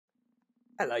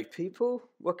Hello people,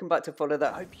 welcome back to Follow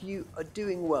That. Hope you are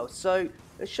doing well. So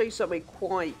let's show you something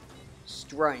quite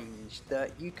strange that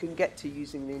you can get to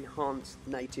using the enhanced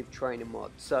native trainer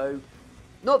mod. So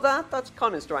not that's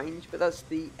kind of strange, but that's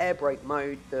the air brake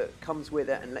mode that comes with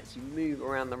it and lets you move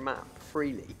around the map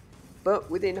freely.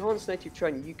 But with the enhanced native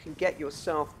trainer you can get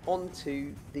yourself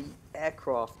onto the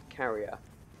aircraft carrier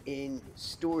in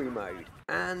story mode.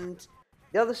 And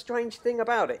the other strange thing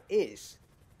about it is,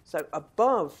 so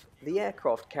above the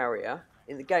aircraft carrier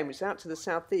in the game, it's out to the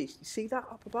southeast. You see that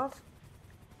up above?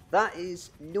 That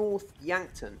is North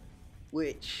Yankton,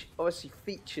 which obviously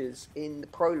features in the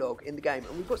prologue in the game.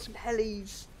 And we've got some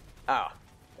helis. Ah.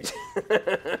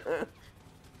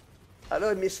 How did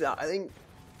I miss that? I think...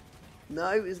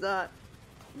 No, is that?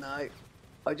 No.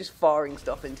 I'm just firing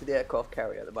stuff into the aircraft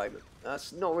carrier at the moment.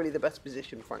 That's not really the best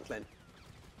position, Franklin.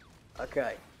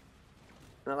 Okay.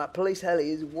 Now that police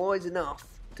heli is wise enough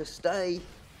to stay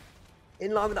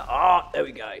in line with that. Ah, there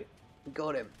we go. We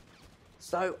got him.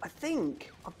 So I think,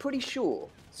 I'm pretty sure,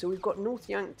 so we've got North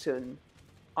Yankton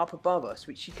up above us,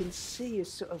 which you can see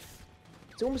is sort of,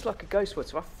 it's almost like a ghost world.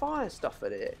 So I fire stuff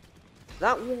at it.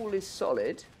 That wall is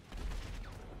solid.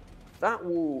 That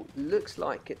wall looks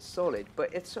like it's solid,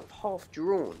 but it's sort of half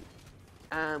drawn.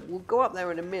 And we'll go up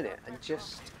there in a minute and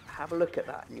just have a look at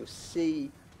that and you'll see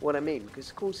what I mean. Because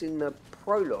of course in the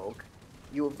prologue,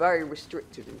 you're very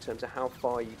restricted in terms of how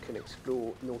far you can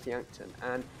explore North Yankton.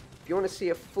 And if you want to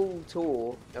see a full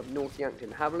tour of North Yankton,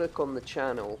 have a look on the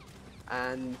channel,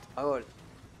 and I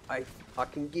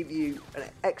can give you an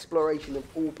exploration of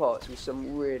all parts with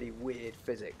some really weird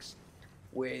physics,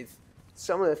 with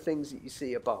some of the things that you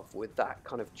see above, with that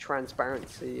kind of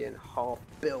transparency and half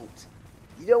built.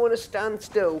 You don't want to stand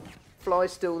still, fly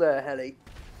still there, heli.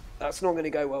 That's not going to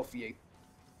go well for you.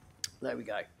 There we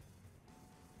go.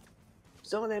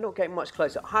 So they're not getting much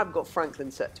closer. I have got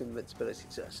Franklin set to invincibility,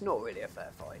 so it's not really a fair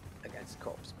fight against the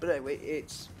cops. But anyway,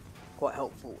 it's quite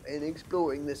helpful in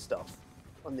exploring this stuff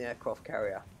on the aircraft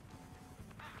carrier.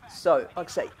 So, like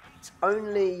I say, it's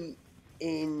only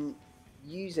in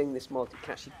using this mod that you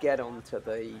can actually get onto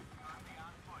the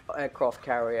aircraft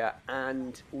carrier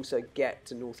and also get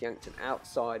to North Yankton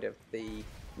outside of the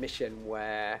mission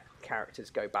where characters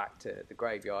go back to the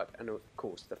graveyard and of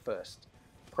course the first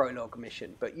prologue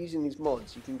mission. But using these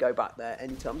mods you can go back there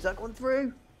anytime. Has that gone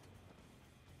through?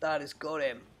 That has got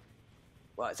him.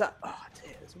 Right, is that... Oh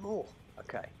dear, there's more.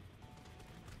 Okay.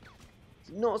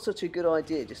 It's not such a good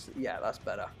idea, just... Yeah, that's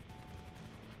better.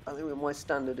 I think with my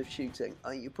standard of shooting,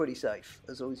 I think you're pretty safe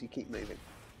as long as you keep moving.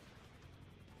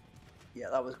 Yeah,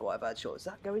 that was quite a bad shot. Does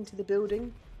that go into the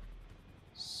building?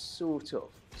 Sort of.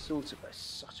 Sort of. It's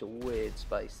such a weird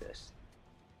space, this.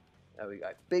 There we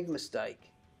go. Big mistake.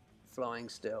 Flying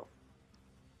still.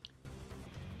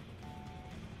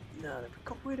 No, they've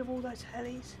got rid of all those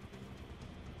helis.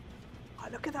 Oh,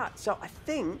 look at that. So I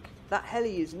think that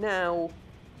heli is now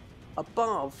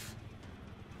above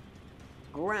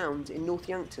ground in North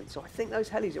Yankton. So I think those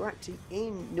helis are actually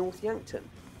in North Yankton.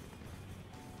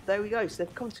 There we go. So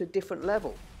they've come to a different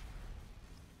level.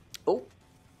 Oh,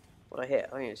 what I hit?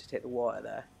 I think I just hit the wire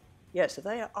there. Yeah, so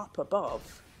they are up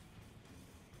above.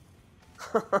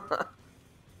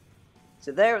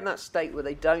 So they're in that state where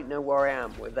they don't know where I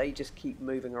am, where they just keep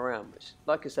moving around, which,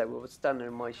 like I said, with standing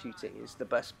in my shooting is the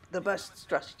best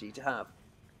strategy to have.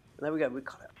 And there we go, we've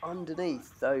got it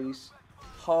underneath those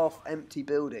half-empty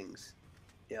buildings.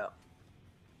 Yeah.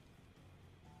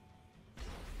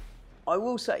 I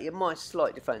will say, in my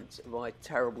slight defence of my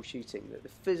terrible shooting, that the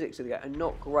physics of the game are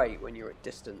not great when you're at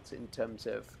distance in terms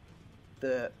of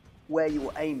where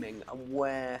you're aiming and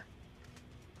where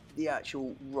the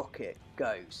actual rocket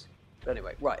goes. But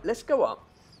anyway, right, let's go up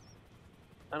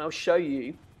and I'll show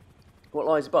you what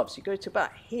lies above. So you go to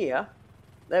about here,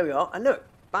 there we are, and look,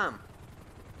 bam.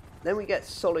 Then we get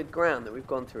solid ground that we've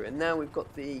gone through, and now we've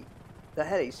got the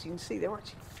helis. So you can see they're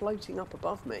actually floating up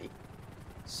above me,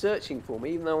 searching for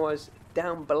me, even though I was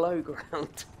down below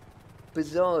ground,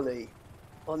 bizarrely,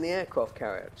 on the aircraft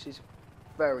carrier, which is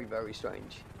very, very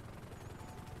strange.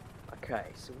 Okay,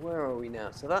 so where are we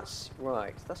now? So that's,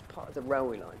 right, that's part of the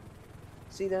railway line.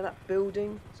 See there, that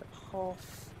building? So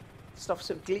half stuff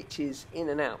sort of glitches in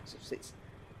and out. So it's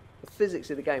the physics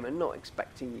of the game are not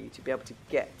expecting you to be able to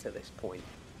get to this point.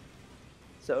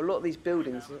 So a lot of these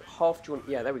buildings are half drawn.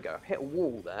 Yeah, there we go. I've hit a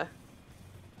wall there.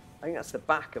 I think that's the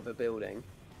back of a building.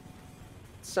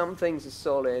 Some things are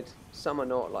solid, some are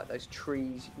not, like those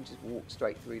trees. You can just walk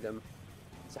straight through them.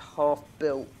 It's a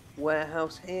half-built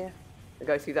warehouse here. I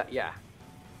go through that, yeah.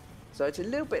 So it's a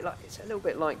little bit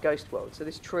like Ghost World. So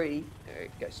this tree, there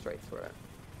it goes straight through it.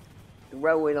 The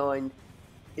railway line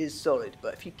is solid,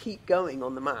 but if you keep going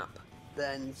on the map,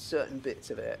 then certain bits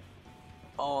of it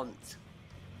aren't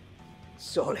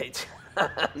solid.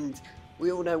 And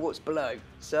we all know what's below.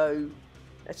 So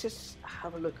let's just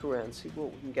have a look around, see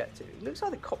what we can get to. It looks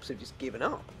like the cops have just given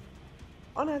up.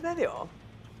 Oh no, there they are.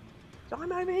 So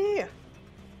I'm over here.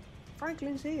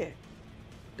 Franklin's here.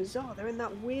 Bizarre, they're in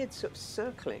that weird sort of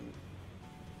circling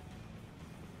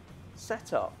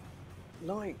setup.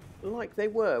 Like they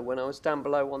were when I was down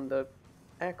below on the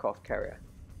aircraft carrier.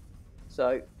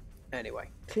 So anyway,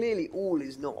 clearly all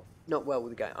is not well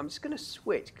with the game. I'm just going to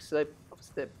switch because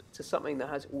they're to something that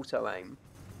has auto aim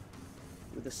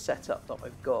with the setup that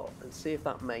I've got and see if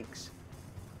that makes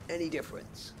any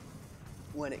difference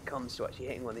when it comes to actually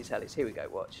hitting one of these helis. Here we go,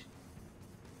 watch.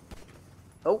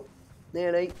 Oh,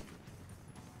 nearly.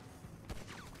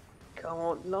 Come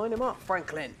on, line them up,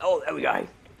 Franklin. Oh, there we go.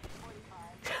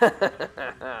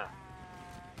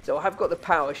 So I have got the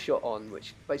power shot on,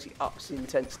 which basically ups the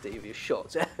intensity of your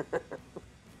shots. It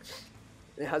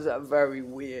has that very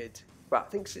weird, well, I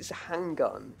think it's a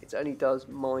handgun, it only does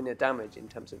minor damage in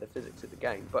terms of the physics of the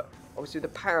game, but obviously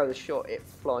with the power of the shot, it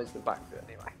flies them back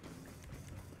anyway.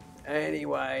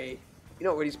 Anyway, you're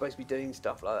not really supposed to be doing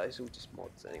stuff like that, it's all just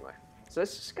mods anyway. So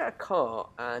let's just get a car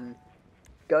and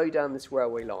go down this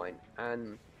railway line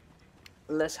and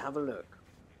let's have a look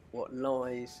what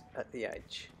lies at the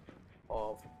edge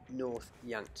of North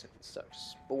Yankton. So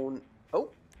spawn. Oh,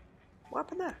 what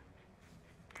happened there?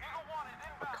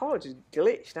 My car just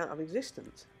glitched out of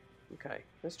existence. Okay,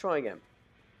 let's try again.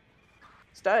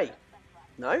 Stay.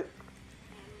 No,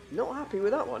 not happy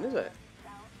with that one, is it?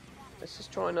 Let's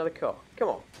just try another car. Come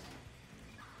on.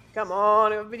 Come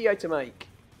on, I have a video to make.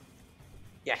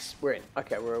 Yes, we're in.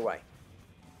 Okay, we're away.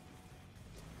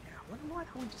 Yeah, I wonder why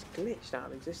that one just glitched out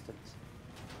of existence.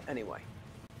 Anyway.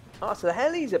 Ah, so the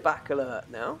helis are back alert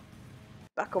now.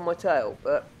 Back on my tail,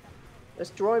 but let's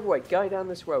drive away, go down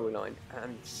this railway line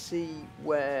and see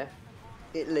where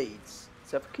it leads.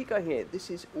 So if I keep going here, this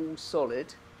is all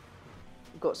solid.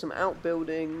 We've got some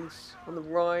outbuildings on the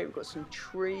right, we've got some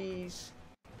trees.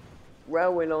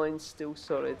 Railway line's still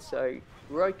solid, so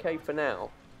we're okay for now.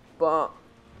 But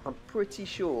I'm pretty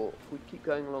sure if we keep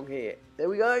going along here, there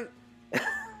we go.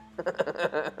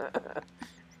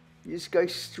 You just go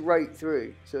straight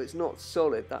through, so it's not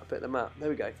solid, that bit of the map. There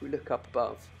we go, if we look up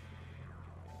above,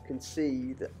 you can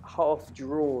see the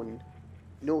half-drawn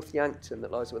North Yankton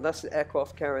that lies with. That's the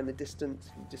aircraft carrier in the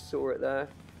distance, you just saw it there.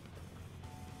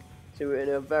 So we're in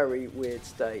a very weird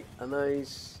state. And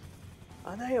those,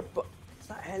 are they above, is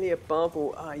that heli above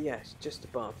or, ah yes, just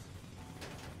above.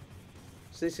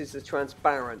 So this is the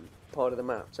transparent part of the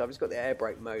map, so I've just got the air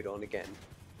brake mode on again.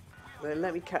 Then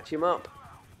let me catch him up.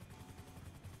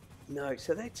 No,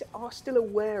 so they are still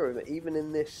aware of it, even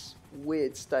in this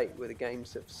weird state where the game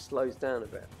sort of slows down a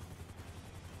bit.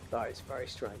 That is very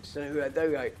strange. So there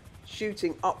we go,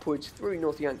 shooting upwards through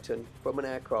North Yankton from an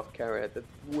aircraft carrier. The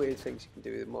weird things you can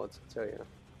do with the mods, I tell you.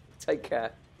 Take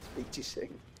care, speak to you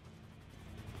soon.